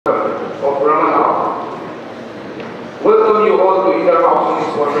Ramanao. Welcome you all to Inter House on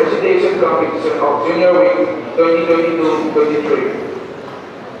this one recitation competition of Junior Week 2022-23.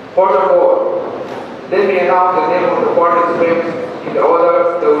 First of all, let me announce the name of the participants in the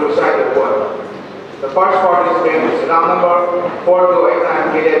order they will recite the poem. The first participant is round number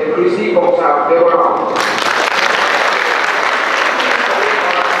 4289 Cadet Christy Kongsa Deborah.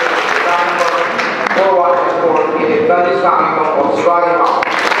 Round number 4164 Cadet Tanis Kamingong of Shivaji House.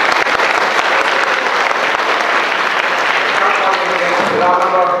 Round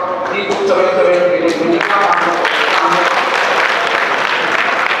number 3277 Cadet Monica Kamingong.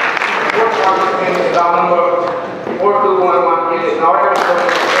 Fourth participant is round number 4211 Cadet Naurek.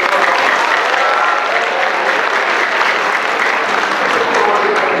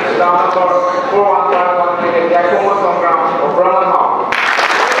 Round number 4111 Cadet Yakuma Songram of Brahman House.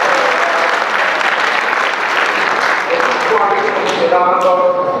 Round number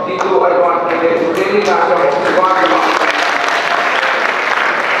 3281 Cadet Sudeni Nasham of Shivaji House.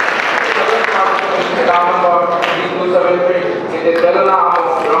 Round number 3273 Cadet Delana of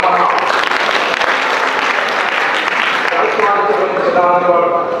Brahman House. Round number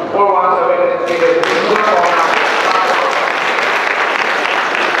 417 Cadet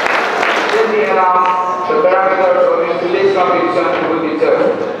the parameters of this today's competition will be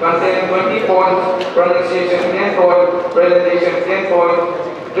judged, containing 20 points, pronunciation 10 points, presentation 10 points,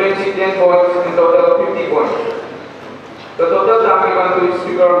 fluency 10 points, in total 50 points. The total time given to each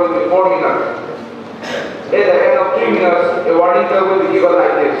speaker will be 4 minutes. At the end of 3 minutes, a warning bell will be given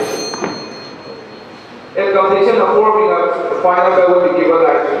like this. At completion of 4 minutes, the final bell will be given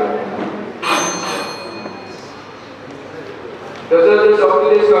like this. The judges of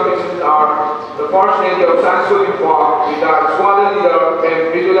today's competition are the First Lady of Science School in Park with our squadron leader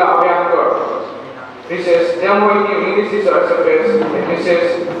and Vidula Abhyankar, Mrs. Demoini English Teacher SFS and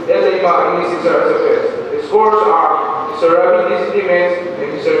Mrs. Elima English Teacher SFS. The scores are Mr. Ravi DCT Mains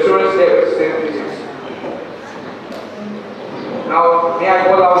and Mr. Suresh Dev Assistant Physics. Now, may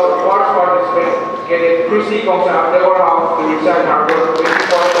I call out the first participant, Cadet Christy Kongsa Deborah House to recite our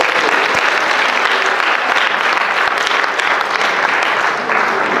 24th.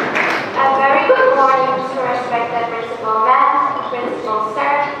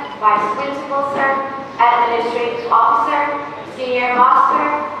 Vice Principal Sir, Administrative Officer, Senior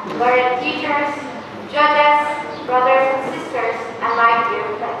Master, learned teachers, judges, brothers and sisters, and my dear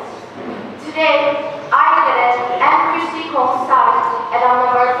friends. Today, I, Cadet and Christy Kongsa, at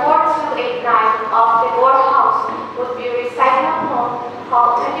number 4289 of the Board House, would be reciting a poem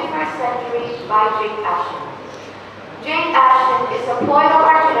called 21st Century by Jane Austen. Jane Austen is a poet of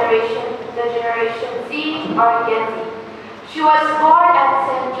our generation, the Generation Z or Gen Z. She was born at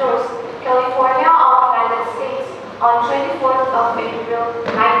St. Joe's, California of United States on 24th of April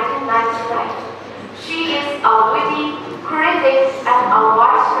 1999. She is a witty, critic, and a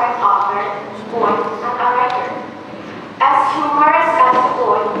widespread author, poet, and a writer. As humorous as the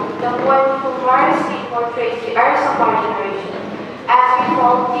poet, the poem humorously portrays the errors of our generation as we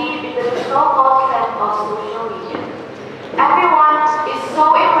fall deep into the so-called trend of social media. Everyone is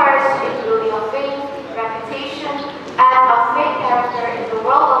so immersed in building a fame, reputation, and a fake character in the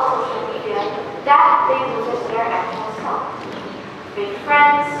world of social media that they lose their actual self. Fake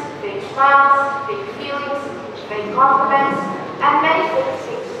friends, fake smiles, fake feelings, fake compliments, and many fake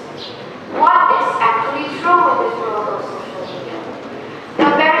things. What is actually true in this world of social media?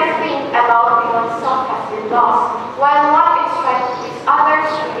 The very thing about being oneself has been lost, while one is trying to please others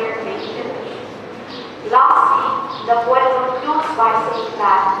through their fake image. Lastly, the poet concludes by saying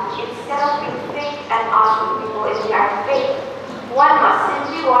that instead of being fake and asking people if they are fake, one must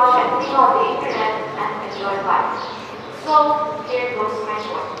simply watch and think on the internet and enjoy life. So, here goes my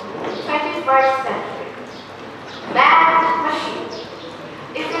poem. 21st century. Man, machine.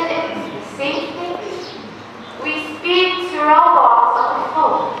 Isn't it the same thing? We speak to robots on the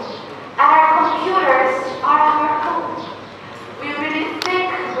phone, and our computers are our home. We really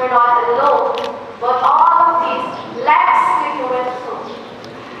think we're not alone, but all of these lacks the human soul,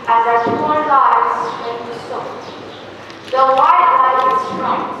 as our poor lives turn to stone. The white light is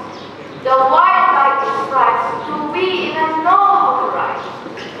bright. The white light is bright. Do we even know how to write?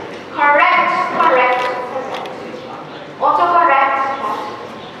 Correct, correct, correct. Autocorrect.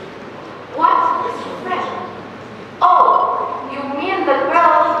 What is your friend? Oh, you mean the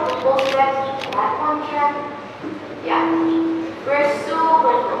girl who posted that one trend? Yeah, we're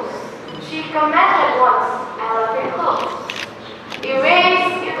super close. She commented once, I love your clothes.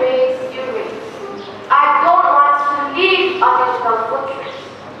 Erase, erase, erase. I don't want to leave a digital footprint.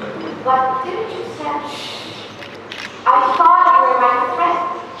 But didn't you say, shh? I thought you were my friend.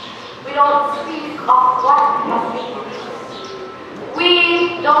 We don't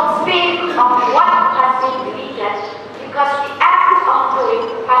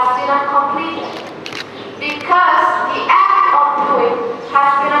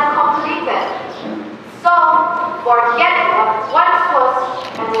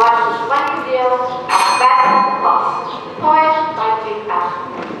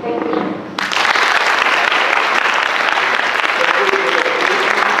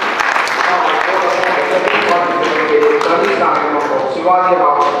Metaji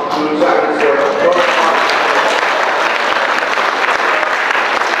House to administer.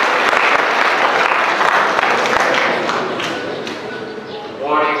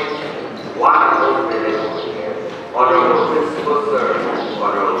 Honorable Principal Sir,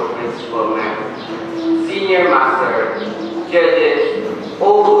 Honorable Principal Ma'am, Senior Master, Judges,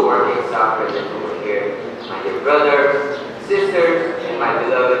 all the working staff present over here, my dear brothers, sisters, and my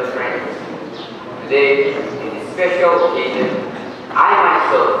beloved friends. Today, in this special occasion, I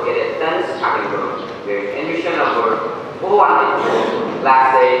myself get a tennis talking room where admission number 412,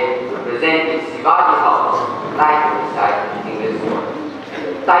 Class A, representing Shivaji House, like to recite English word.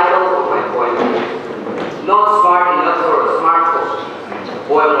 The title of my poem is Not Smart Enough for a Smartphone. The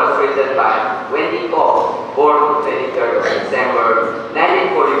poem was written by Wendy Cole, born on 23rd of December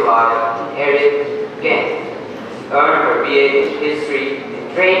 1945 in Erith, Kent. She earned her BA in History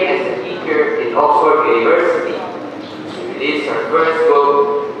and trained as a teacher in Oxford University. She released her first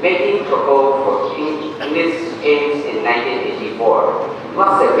book, Making Cocoa for English Aims in 1984. It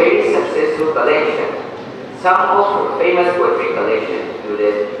was a very successful collection. Some of her famous poetry collections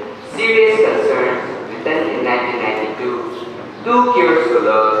included Serious Concerns, written in 1992, Two Cures for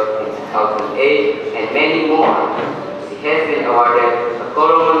Love in 2008, and many more. She has been awarded a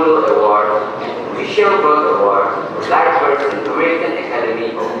Coromandel Award and a Michelle Broad Award for Life Verse in American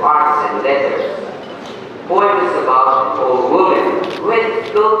Academy of Arts and Letters. The poem is about an old woman who had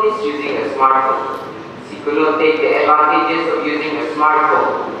difficulties using a smartphone. She could not take the advantages of using a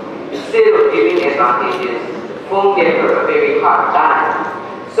smartphone. Instead of giving advantages, the phone gave her a very hard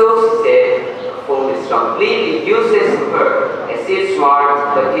time. So she said, the phone is completely useless to her, as it's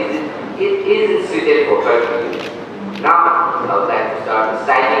smart, but it isn't suited for her to use. Now, I would like to start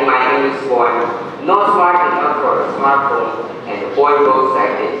reciting my English poem, Not Smart Enough for a Smartphone, and the poem goes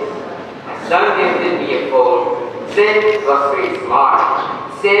like this. My son gifted me a phone, said it was very smart,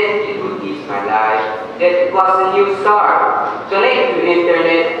 said it would ease my life, that it was a new start. Connect to the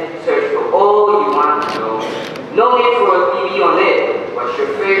internet, search for all you want to know. No need for a TV on it. What's your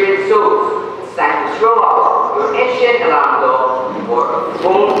favorite soap? It's time to throw out your ancient alarm clock, for a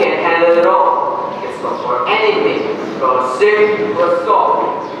phone can handle it all. It's not for anything, from a zip to a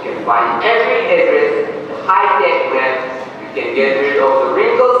stop. You can find every address, the high-tech map. You can get rid of the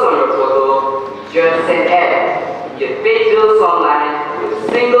wrinkles on your photo. Just send ad. You can pay bills online with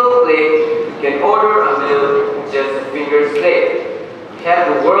a single click. You can order a meal with just a finger's click. You have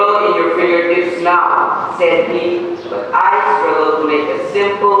the world in your fingertips now, said he, but I struggled to make a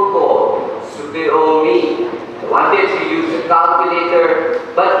simple call. Stupid old me. I wanted to use a calculator,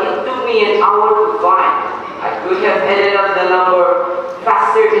 but it took me an hour to find. I could have added up the number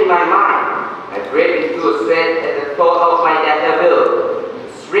faster in my mind. I break into a sweat at the thought of my data bill.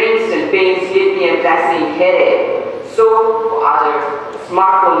 Strings and pains hit me a passing headache. So, for others, the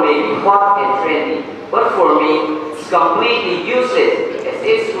smartphone may be hot and trendy, but for me, it's completely useless. As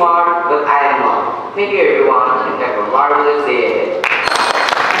it's smart, but I am not. Thank you everyone, and have a marvelous day ahead.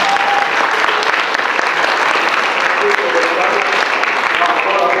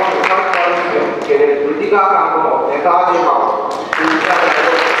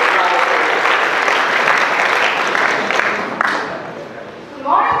 Good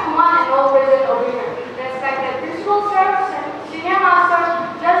morning to one and all present over here. Respected principal, sir, senior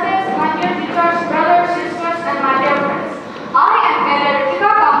master, judges, my dear teachers, brothers, sisters, and my dear friends. I am Recitation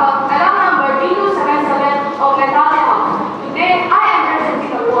alum number B277 of Metaji House. Today, I am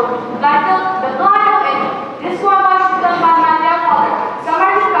presenting a poem titled The Blind of Any. This poem was written by my dear father,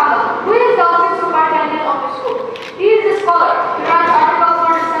 Samarjit Kamba, who is the office superintendent of the school. He is the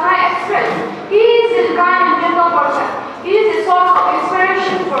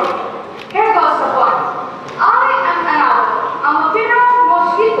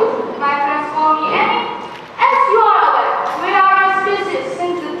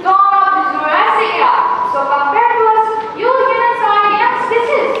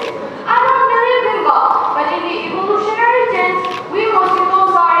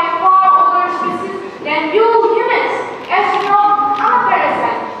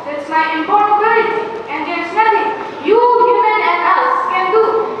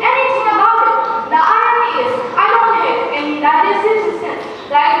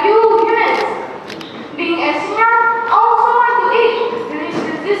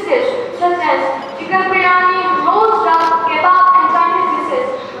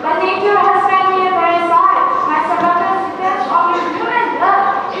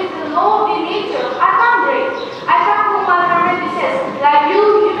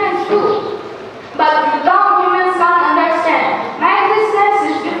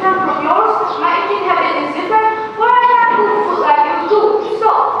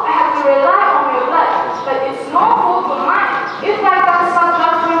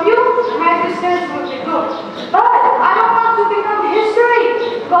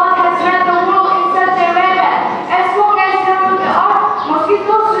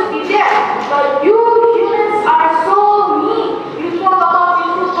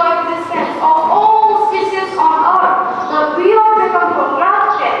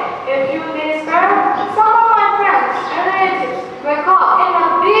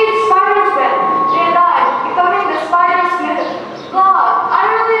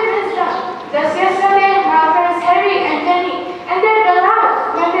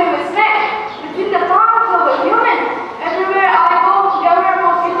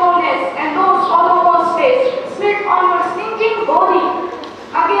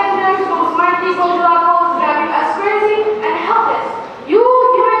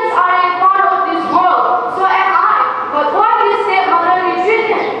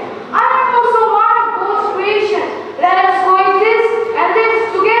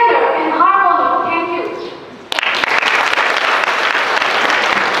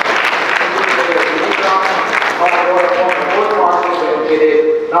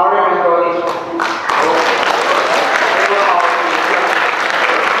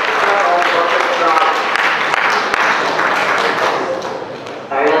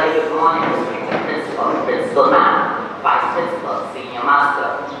very good morning, respected principal, principal ma'am, vice principal, senior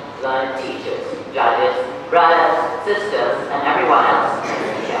master, learned teachers, judges, brothers, sisters, and everyone else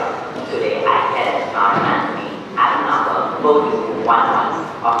here. Today I headed our anatomy at number 4211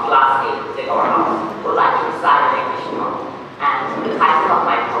 of class 8 Digger House, would like to recite an English poem. And the title of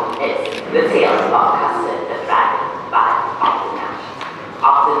my poem is The Tale of Custard the Dragon by Dr. Nash.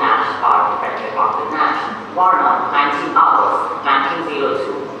 Dr. Nash, or Frederick Dr. Nash, born on 19 August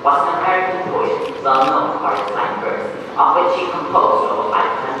 1902, was an American poet well known for his life verse, of which he composed over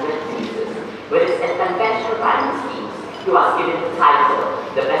 500 pieces. With his conventional writing schemes, he was given the title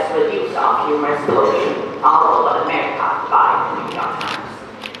the best producer of humorous poetry all over America by the New York Times.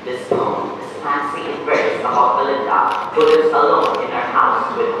 This poem is fancy in verse about Belinda, who lives alone in her house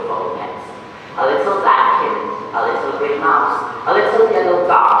with her 4 pets. A little black kitten, a little gray mouse, a little yellow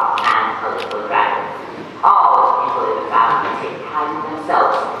dog, and a little dragon. All the people in the family take pride in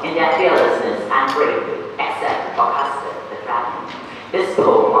themselves in their fearlessness and bravery, except for Custard the dragon. This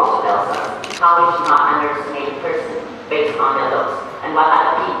poem also tells us how we should not underestimate a person based on their looks and what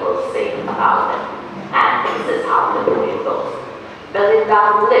other people say about them. And this is how the poem goes.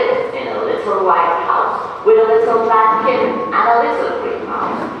 Belinda lived in a little white house with a little black kitten and a little grey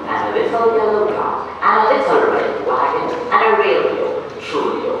mouse and a little yellow dog and a little red wagon and a radio,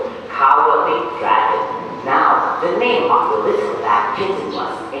 Trulio, cowardly dragon. Now, the name of the little black kitten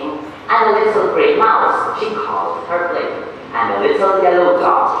was Ink, and the little grey mouse she called her Blake, and the little yellow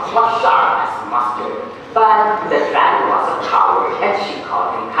dog was sharp as mustard. But the dragon was a coward, and she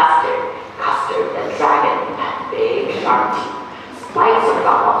called him Custard. Custard the dragon had big sharp teeth, spikes on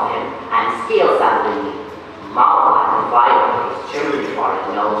top of him, and scales underneath, mouth like a fireplace, chimney for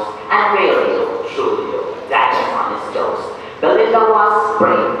his nose, and radio, Trulio, daggers on his toes. Belinda was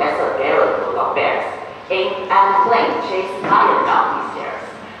brave as a barrel full of bears. Ink and Flame chased lion down these stairs.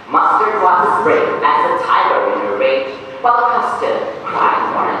 Mustard was as brave as a tiger in a rage, while Custard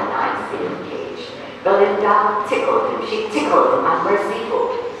cried for a nice little cage. Belinda tickled him, she tickled him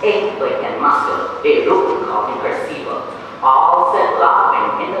unmerciful. Ink, Flame, and Mustard, they rudely called him perceiver. All sat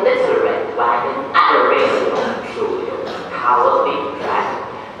laughing in the little red wagon at the radio, Trulio, cowardly dragon.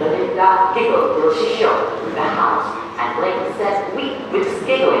 Belinda giggled till she shook the house, and Flame said weep with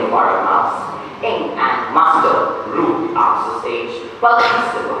giggling for a mouse. Ink and Mustard ruled off the stage, while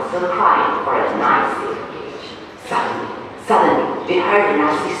Custard was still crying for a nice little cage. Suddenly, they heard a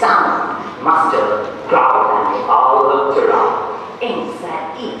nasty sound. Mustard growled and they all looked around. Ink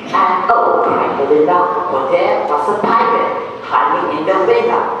said eek and oh, cried Belinda, for there was a pirate climbing in the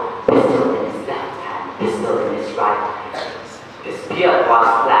window. Pistol in his left hand, pistol in his right. His beard was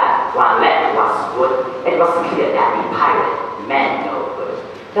black, one leg was wood. It was clear that the pirate meant no good.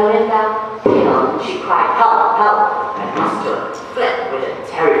 Belinda, pale, she cried, help, help, and Mustard fled with a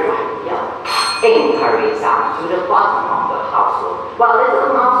terrified yell. Ink hurried down to the bottom of the household, while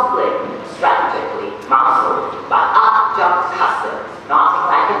little Mouse blinked, strategically mousehole, but up jumped Custard, snorting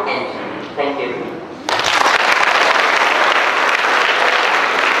like an engine. Thank you.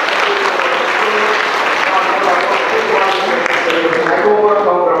 I go over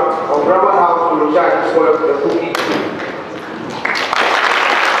from Brahman House to recite for the cookie.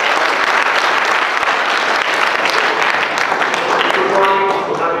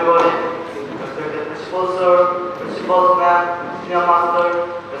 Principals, ma'am, senior master,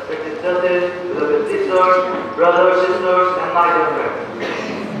 respected judges, beloved teachers, brothers, sisters, and my dear friends.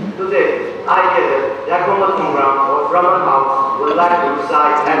 Today, I gathered Yakoma Tungram of Brahman House would like to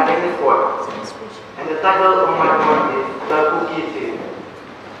recite an English poem. And the title of my poem is The Cookie Tea.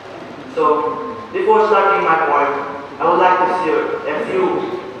 So, before starting my poem, I would like to share a few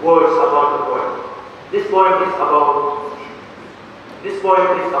words about the poem. This poem is about This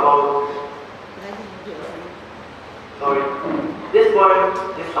poem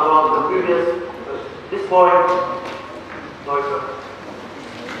is about the previous. This poem. Sorry, sir.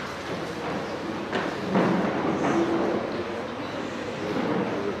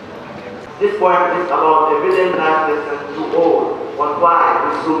 This poem is about a brilliant life lesson to all on why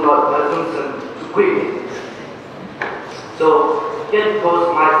we should not assume too quickly. So, here goes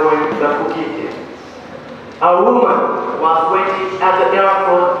my poem, The Cookie Tea. A woman was waiting at the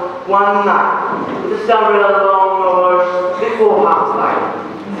airport one night with several long hours before her flight.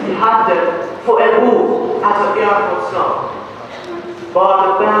 She hunted for a booth at the airport shop, but the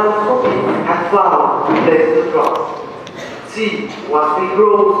bell was open and found a place to drop. She was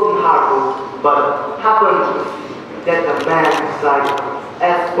engrossed in her book, but happened to see that the man beside her,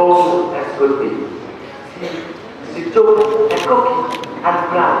 as bold as could be. She took a cookie and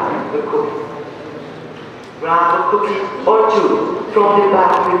fried the cookie. grab a cookie or two from the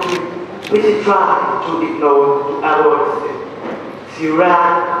back window, which she tried to ignore to avoid it. She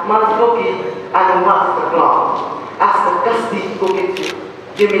ran one cookie and watched the clock as the gusty cookie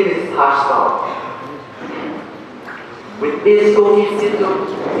diminished her song. With each cookie she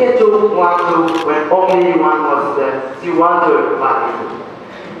took one too when only one was left. She wondered what it was.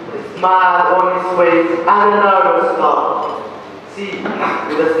 A smile on his face and a nervous thought. See,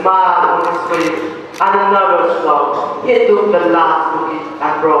 with a smile on his face and a nervous thought, he took the last cookie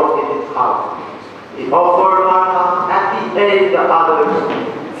and brought it in his mouth. He offered one half and he ate the others.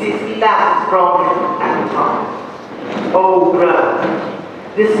 She snatched from him and thought, "Oh, brother,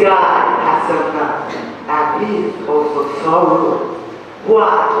 this guy has some nuts, and he is also so rude.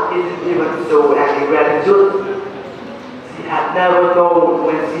 Why isn't even so any gratitude?" She had never known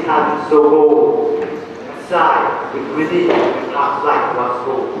when she had been so bold, and sighed with relief when her flight was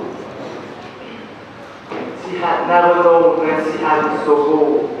full. She had never known when she had been so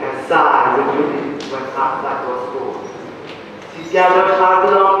bold, and sighed with relief when her flight was full. She gathered her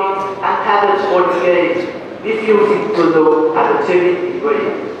belongings and headed for the gate, refusing to look at the chilly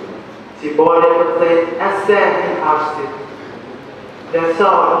grave. She boarded the plane and sat in her seat. Then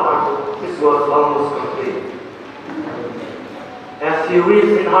saw the harbor, which was almost complete. As she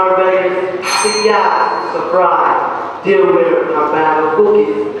reached in her baggage, she gasped with surprise. There were her bag of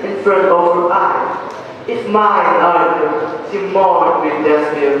cookies in front of her eyes. "It's mine, Arthur," she mourned with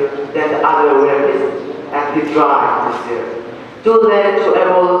despair. Then the other were his, and he tried to share. Too late to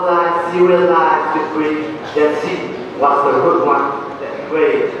apologize, she realized with grief that she was the rude one that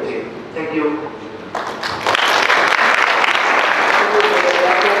craved it. Thank you.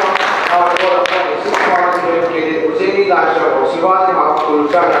 Our board of trustees, 6 parties dedicated Ujjaini Lasha of Shivaji House to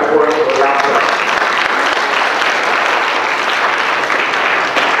return our board for last year.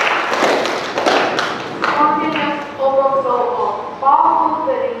 Continuous overflow of powerful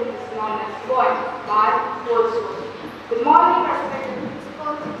feeling is known as voice by Wordsworth. Good morning, respected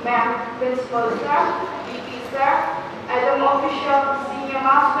principal, ma'am, principal sir, VP sir, Adam official, senior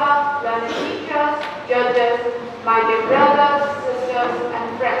master, learned teachers, judges, my dear brothers, sisters, and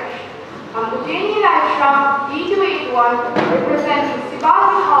friends. I'm Ujjaini Ashram, D281, representing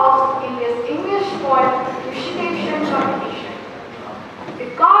Shivaji House in this English poem recitation competition.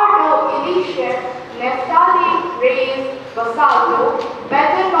 Ricardo Elisha Neftali Reyes Basalto,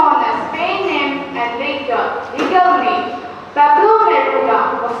 better known as pen name and later legal name, Pablo Neruda,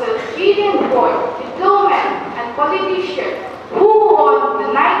 was a Chilean poet, diplomat, and politician who won the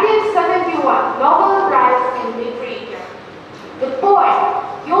 1971 Nobel Prize in Literature. The poem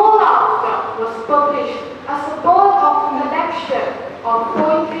Your Laughter was published as a part of a collection of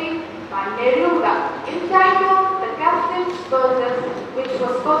poetry by Neruda entitled The Captain's Verses, which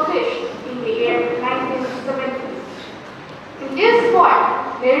was published in the year 1970. In this poem,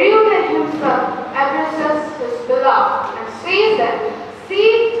 Neruda himself addresses his beloved and says that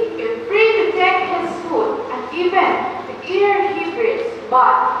seed is free to take his food and even the air he breathes,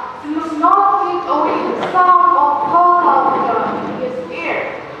 but he must not take away the sound of her laughter in his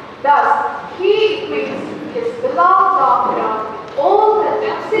ear. Thus, he equates his beloved laughter with all that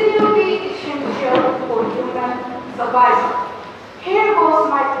absolutely essential for human survival. Here goes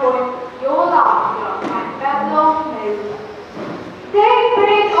my poem, Your Laughter, by Pablo Neruda. Take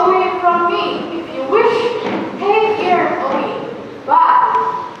breath away from me if you wish, take air away, but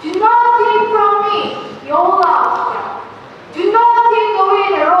do not take from me your laughter. Do not take away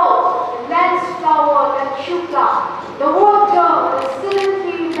the rose, the lens flower that you plant, the water, the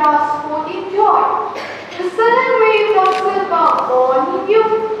silky dust for enjoy, the sudden waves of silver born in you.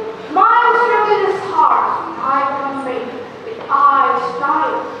 My struggle is hard when I convey, with eyes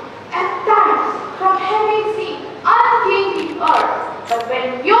tired, at times from having seen unchanging earth. But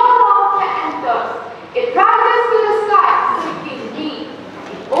when your laughter enters, it rises to the sky, seeking me.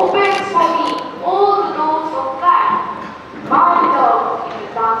 It opens for me all the doors of life. My love in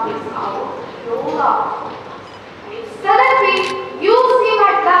the darkest hour, your laughter. And if suddenly you see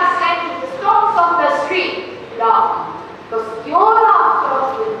my blood standing the stones of the street, love, because your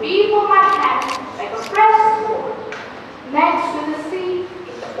laughter will be for my hand like a fresh sword. Next to the sea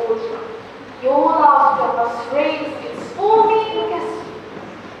is the ocean. Your laughter must raise its foaming cascade.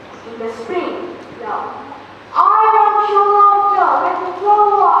 In the spring, love,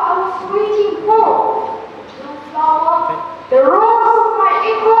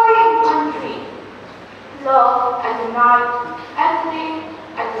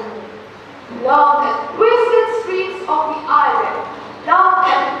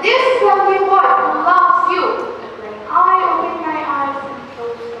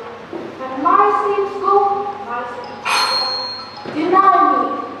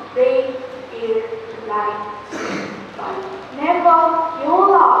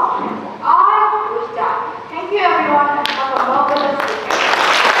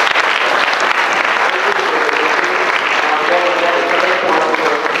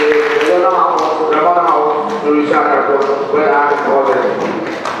 Richard Airport, where I am already.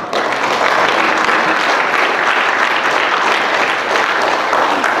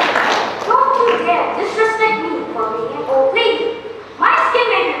 Don't you dare disrespect me for being an old lady. My skin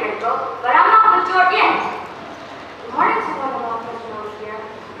may be wrinkled, but I'm not mature yet. Good morning to one of our principals here.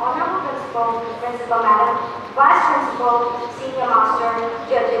 Honorable Principal, Principal Madam, Vice Principal, Senior Master,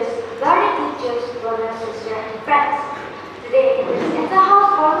 Judges, learned teachers, brothers, sisters, and friends. Today, in this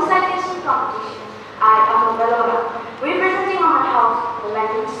inter-house poem recitation competition, I am Valora, representing our house, the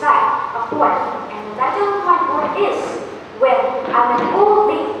London side, a poem, and the title of my poem is When I'm an Old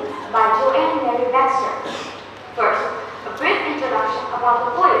Lady by Joanne Mary Baxter. First, a brief introduction about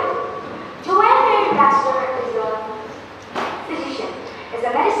the poem. Joanne Mary Baxter is a physician, is a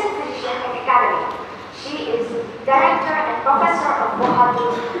medicine physician and academy. She is director and professor of Bohatu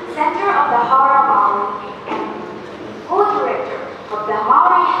Center of the Hara Maori and co-director of the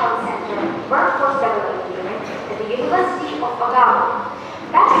Maori Health Center Workforce Development Unit at the University of Ogawa.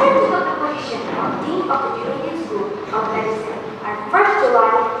 Baxter took the position of Dean of the Julian School of Medicine on 1st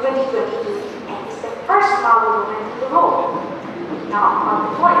July 2022 and is the first Maori woman in the role. Now on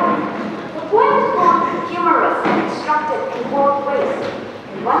the poem. The poem is both humorous and instructive in both ways.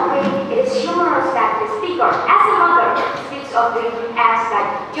 In one way, it is humorous that the speaker, as a mother, speaks of the acts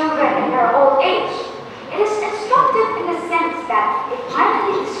like children in their old age. It is instructive in the sense that it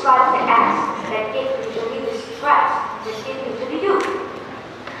finally describes the acts that it usually describes, that it usually do.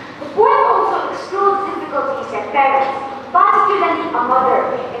 The poem also explores difficulties that parents, particularly a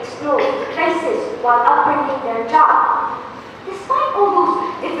mother, explore faces while upbringing their child. Despite all those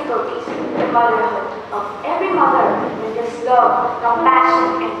difficulties, the motherhood of every mother with this love,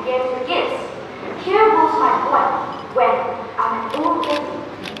 compassion, and care to kids. Here goes my poem, When I'm an Old Lady.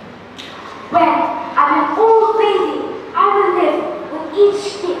 When I'm an old lady, I will live with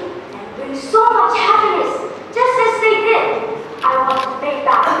each kid and bring so much happiness, just as they did. I want to pay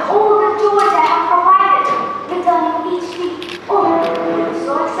back all the joys I have provided, returning each week. Oh, I'm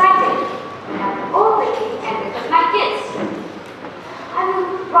so excited. When I'm an old lady and live with my kids. I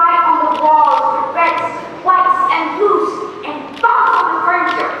will write on the walls with reds, whites, and blues, and bounce on the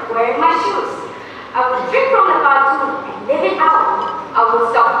furniture wearing my shoes. I will drink from the cartoon and live it out. I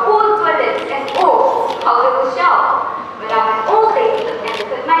will stop old toilets and how they will shout. When I'm an old lady and live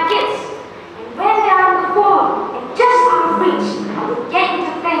with my kids. And when they are on the phone and just out of reach, I will get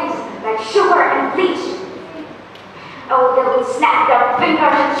into things like sugar and bleach. Oh, they will snap their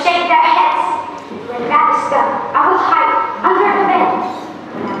fingers and shake their heads. When that is done, I will hide under the bed.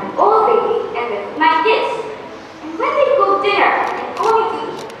 When I'm an old lady and live with my kids. And when they cook dinner and only to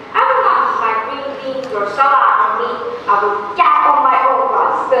eat, I will not eat my green beans or salad or meat. I will gap on my own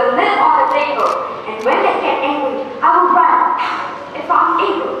blood, spill milk on the table. And when they get angry, I will run if I'm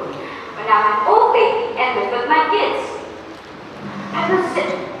able. When I'm an old lady and live with my kids. I will sit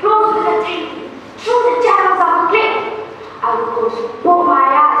close to the TV, through the channels I will click. I will close both my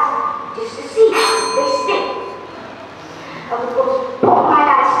eyes just to see if they stick. I will close both my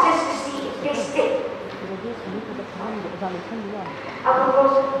eyes just to see if they stick. I will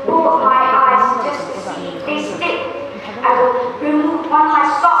close both my eyes just to see if they stick. I will remove one of my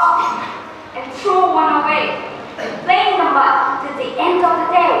socks and throw one away, play in the mud till the end of the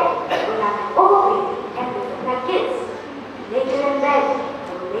day. When I'm an old lady and live with my kids. Later in bed,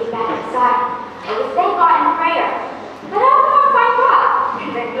 I will lay back inside. I will thank God in prayer. But I will not find God and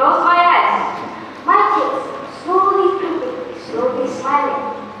then close my eyes. My kids, slowly creeping, slowly smiling,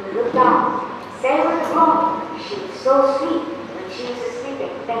 will look down, say with a groan, she is so sweet when she is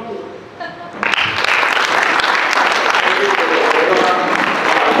sleeping. Thank you.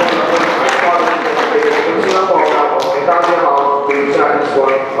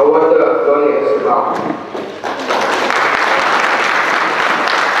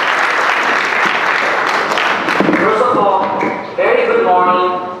 First of all, very good morning,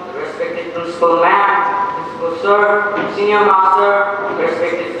 respected Principal Ma'am, Principal Sir, Senior Master,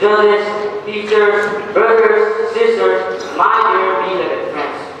 respected judges, teachers, brothers, sisters, my dear beloved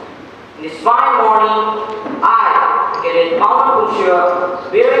friends. In this fine morning, I, Cadet Paul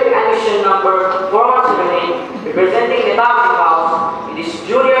Kushia, bearing admission number 4178, representing the Taxi House in this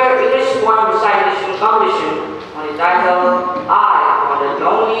Junior English Poem Recitation Competition on the title, I on the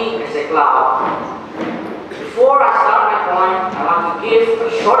Lonely as a Cloud. Before I start my poem, I want to give a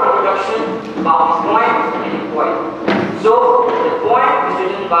short introduction about the poem and the poet. So, the poem is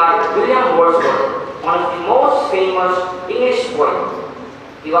written by William Wordsworth, one of the most famous English poets.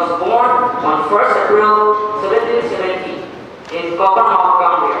 He was born on 1st April 1770 in Cockermouth,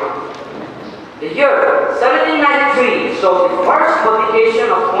 Gambia. The year 1793 shows the first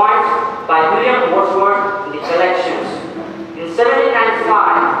publication of poems by William Wordsworth in the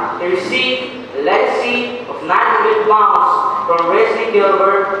 1795, he received a legacy of 900 pounds from Wesley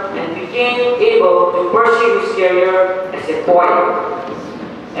Gilbert and became able to pursue his career as a poet.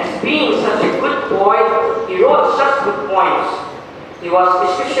 As being such a good poet, he wrote such good poems. He was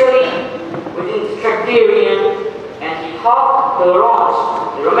especially within the Tractarian, and he helped to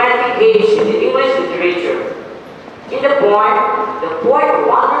launch the Romantic age in the English literature. In the poet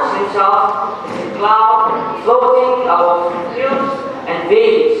wonders himself as a cloud floating above hills and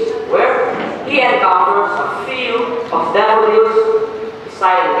valleys, where he encounters a field of daffodils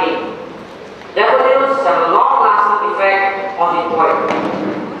beside a lake. Daffodils have a long-lasting effect on the poet.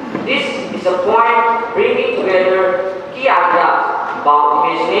 This is a poem bringing together key ideas about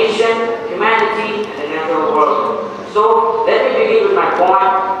imagination, humanity, and the natural world. So, let me begin with my poem,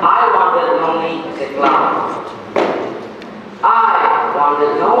 I Wandered Lonely as a Cloud. I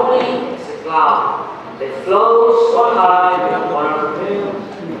wandered lonely as a cloud that flows on high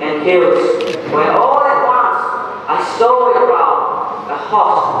on and hills, where all at once I saw a crowd, a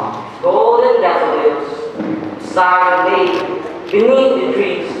host of golden daffodils, beside the lake, beneath the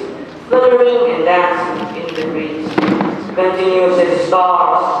trees, fluttering and dancing in the breeze, continuous as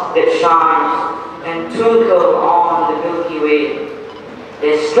stars that shine and twinkle on the Milky Way.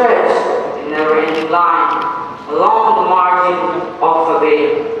 They stretch in never-ending line along the margin of a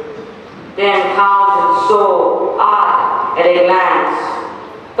bay. 10,000 saw I at a glance,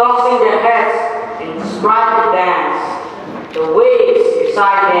 tossing their heads in sprightly dance. The waves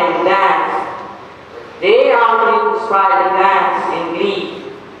beside them dance. They are in sprightly dance in glee.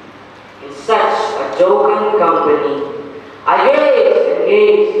 In such a jocund company, I gazed and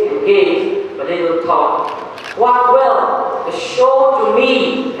gazed and gazed, but little thought what will the show to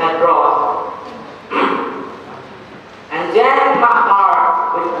me had brought. And then my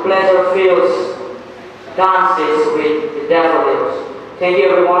heart with pleasure fills, dances with the daffodils. Thank you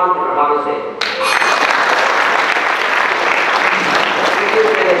everyone, and have a day.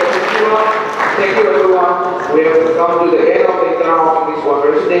 Thank you everyone. We have come to the end of the internal English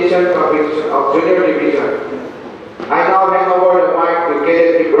 1 recitation competition of junior division. I now hand over the mic to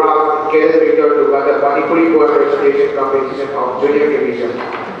Cadet Vikrant and Cadet Victor to conduct Manipuri poem recitation competition of junior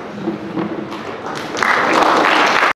division.